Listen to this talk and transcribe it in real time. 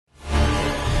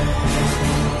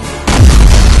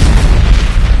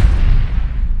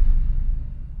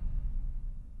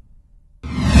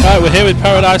Right, we're here with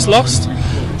Paradise Lost.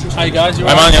 Hi guys, you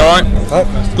alright? Hey man, you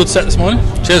alright? Good set this morning.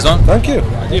 Cheers, man. Thank you.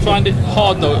 Do you find it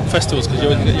hard though at festivals because you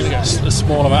only get a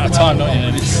small amount of time, don't you?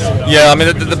 And Yeah, I mean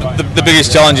the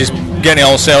biggest challenge is getting it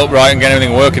all set up right and getting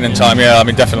everything working in time. Yeah, I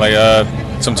mean definitely.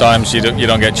 Sometimes you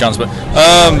don't get a chance, but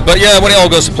yeah, when it all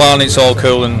goes to plan, it's all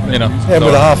cool and you know. Yeah,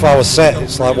 with a half-hour set,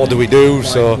 it's like, what do we do?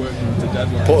 So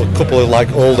put a couple of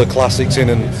like older classics in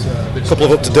and a couple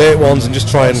of up-to-date ones, and just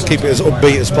try and keep it as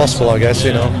upbeat as possible, I guess.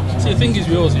 You know. See, the thing is,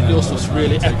 your stuff's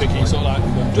really epic. And you sort of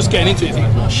like just getting into it, you think,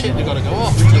 oh shit, they got to go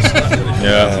off.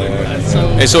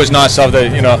 Yeah. It's always nice to have the,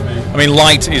 you know. I mean,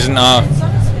 light isn't our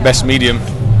best medium.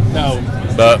 No.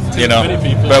 But you know,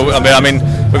 I mean,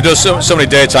 we've done so many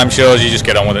daytime shows. You just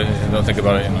get on with it. Don't think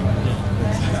about it. You know.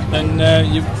 And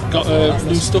you've got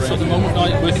new stuff at the moment,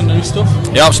 like working on new stuff.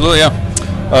 Yeah, absolutely. Yeah,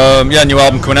 yeah, new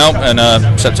album coming out in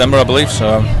September, I believe.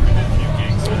 So.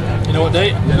 You know what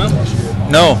date?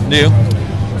 No, do you?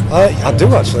 I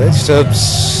do actually. It's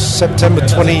September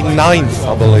 29th,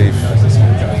 I believe.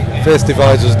 Faith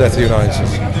divides us, death unites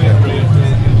us.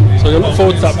 Yeah. So you look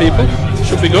forward to that, people.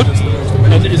 Should be good.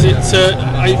 And is it?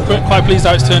 Are you quite pleased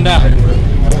how it's turned out?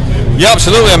 Yeah,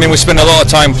 absolutely. I mean, we spend a lot of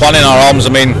time planning our albums. I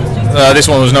mean, this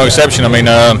one was no exception. I mean,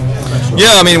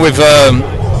 yeah, I mean, we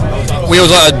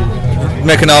always like to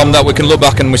make an album that we can look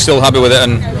back and we're still happy with it.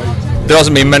 And there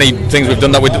hasn't been many things we've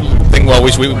done that we think, well,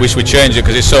 wish we changed it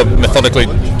because it's so methodically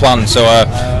planned. So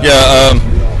yeah,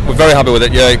 we're very happy with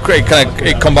it. Yeah,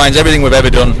 it combines everything we've ever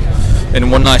done in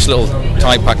one nice little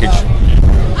tight package.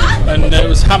 And it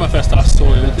was Hammerfest I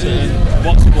saw it.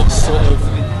 What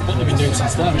they've been doing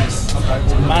since then? It's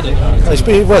mad. It's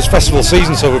festival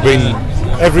season, so we've been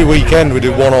every weekend. We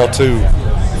do one or two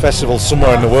festivals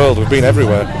somewhere in the world. We've been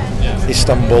everywhere. Yeah.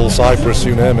 Istanbul, Cyprus,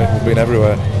 you name it. We've been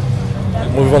everywhere.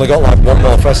 We've only got like one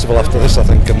more festival after this, I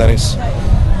think, and then it's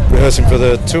rehearsing for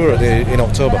the tour in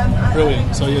October.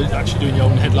 Brilliant. So you're actually doing your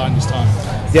own headline this time?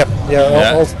 Yeah.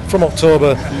 All from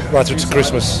October right through to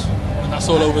Christmas. That's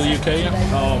all over the UK, yeah?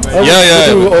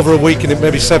 Yeah. We do over a week, and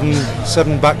maybe seven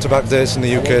back-to-back dates in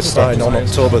the UK, starting on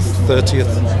October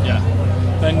 30th. Yeah.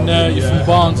 And you're from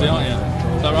Barnsley, aren't you?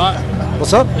 Is that right?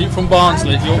 What's that? Are you from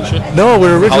Barnsley, Yorkshire? No,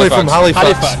 we're originally from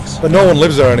Halifax, but no one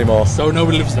lives there anymore. So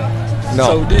nobody lives there? No.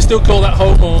 So do you still call that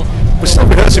home, or? We're still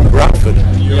rehearsing in Bradford.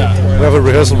 Yeah. We have a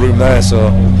rehearsal room there,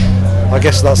 so I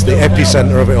guess that's the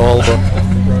epicentre of it all. But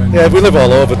yeah, we live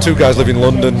all over. Two guys live in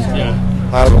London. Yeah.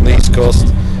 I live on the East Coast.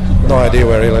 No idea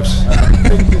where he lives.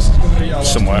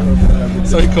 Somewhere.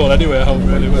 So you call anywhere home,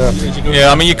 really?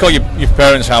 Yeah, I mean, you call your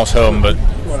parents' house home, but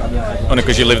only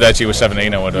because you lived there till you were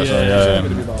 17 or whatever. Yeah.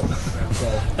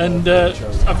 And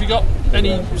have you got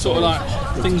any sort of like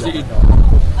things that you're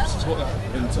sort of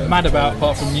mad about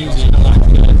apart from music? Like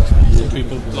some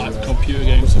people like computer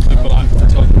games, some people like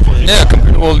photography. Yeah,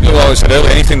 well, like I said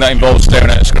earlier, anything that involves staring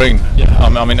at a screen. Yeah.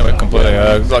 I'm into it completely.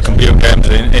 Like computer games,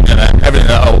 internet, everything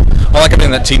that I like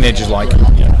everything that teenagers like.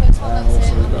 Yeah.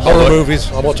 Horror movies.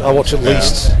 I watch at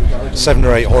least 7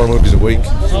 or 8 horror movies a week.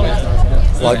 Oh, yeah.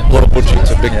 Like low budget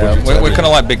to big budget. We're kind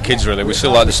of like big kids, really. We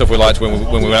still like the stuff we liked when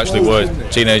we actually were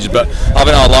teenagers. But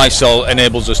having our lifestyle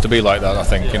enables us to be like that, I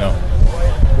think. You know.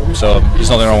 So there's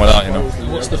nothing wrong with that, you know.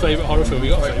 What's the favourite horror film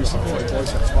you got?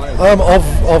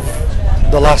 Of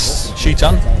the last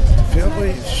Shaitan.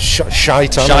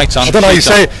 Shaitan. I don't know how you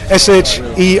say it.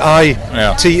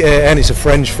 Sheitan. It's a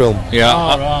French film. Yeah,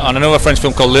 right. And another French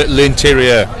film called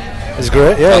L'Intérieur. It's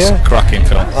great. That's a cracking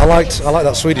film. I like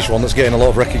that Swedish one that's getting a lot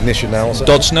of recognition now.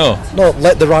 Dod Snow. No,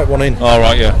 Let the Right One In. Oh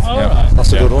right, yeah. Right.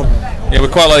 That's a good one. Yeah, we're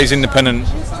quite like these independent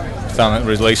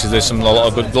releases. There's a lot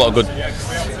of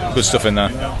good stuff in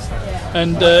there.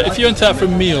 And if you went out for a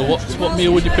meal, what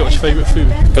meal would you pick? What's your favourite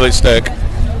food? Fillet steak.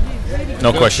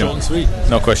 No question. Short and sweet.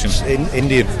 No question.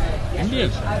 Indian.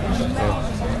 Indian.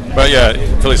 But yeah,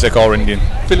 fillet steak or Indian.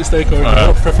 Fillet steak or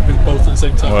Indian, preferably both at the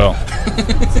same time. Well,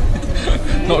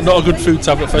 not a good food to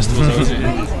have at festivals, though, is it?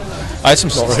 I had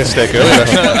some steak earlier.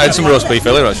 Actually. I had some roast beef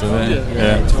earlier, actually.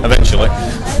 Yeah. Eventually.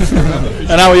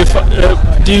 And how are you?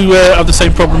 Do you have the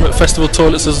same problem at festival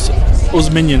toilets as us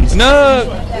minions? No.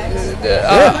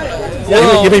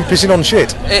 You mean pissing on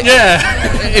shit?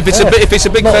 If it's a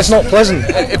big it's not pleasant.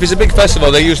 If it's a big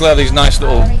festival, they usually have these nice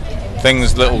little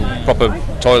things, little proper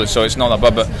toilets, so it's not that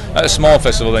bad. But at a small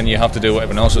festival, then you have to do what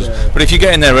everyone else does. But if you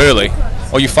get in there early,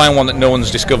 or you find one that no one's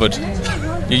discovered,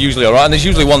 you're usually alright. And there's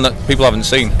usually one that people haven't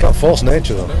seen. Can't force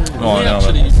nature though. Oh, I know.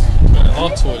 Actually, our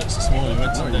toilets this morning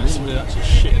went in there, somebody actually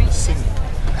shit in the sink.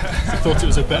 I thought it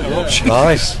was a better option.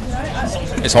 Nice.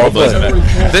 It's horrible, isn't it?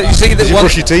 You see, Did you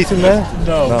brush your teeth in there?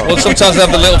 No. Well, sometimes they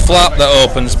have the little flap that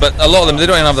opens, but a lot of them, they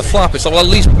don't even have the flap. It's like, well, at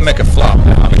least make a flap.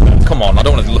 I mean, come on, I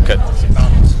don't want to look at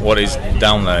what is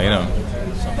down there, you know.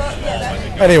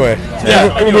 Anyway,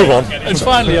 we'll move on. And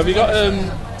finally, have you got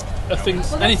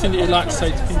anything that you'd like to say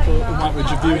to people who might be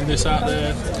viewing this out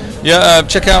there? Yeah,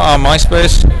 check out our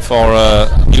MySpace for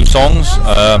new songs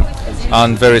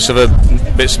and various other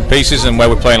bits and pieces and where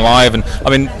we're playing live. And I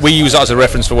mean, we use that as a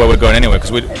reference for where we're going anyway,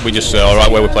 because we just say, all right,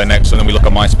 where we play next, and then we look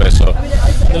at MySpace. So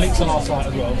the link's on our site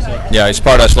as well. So. Yeah, it's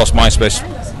Paradise Lost MySpace.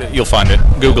 You'll find it.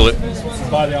 Google it.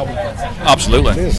 Buy the album. Absolutely.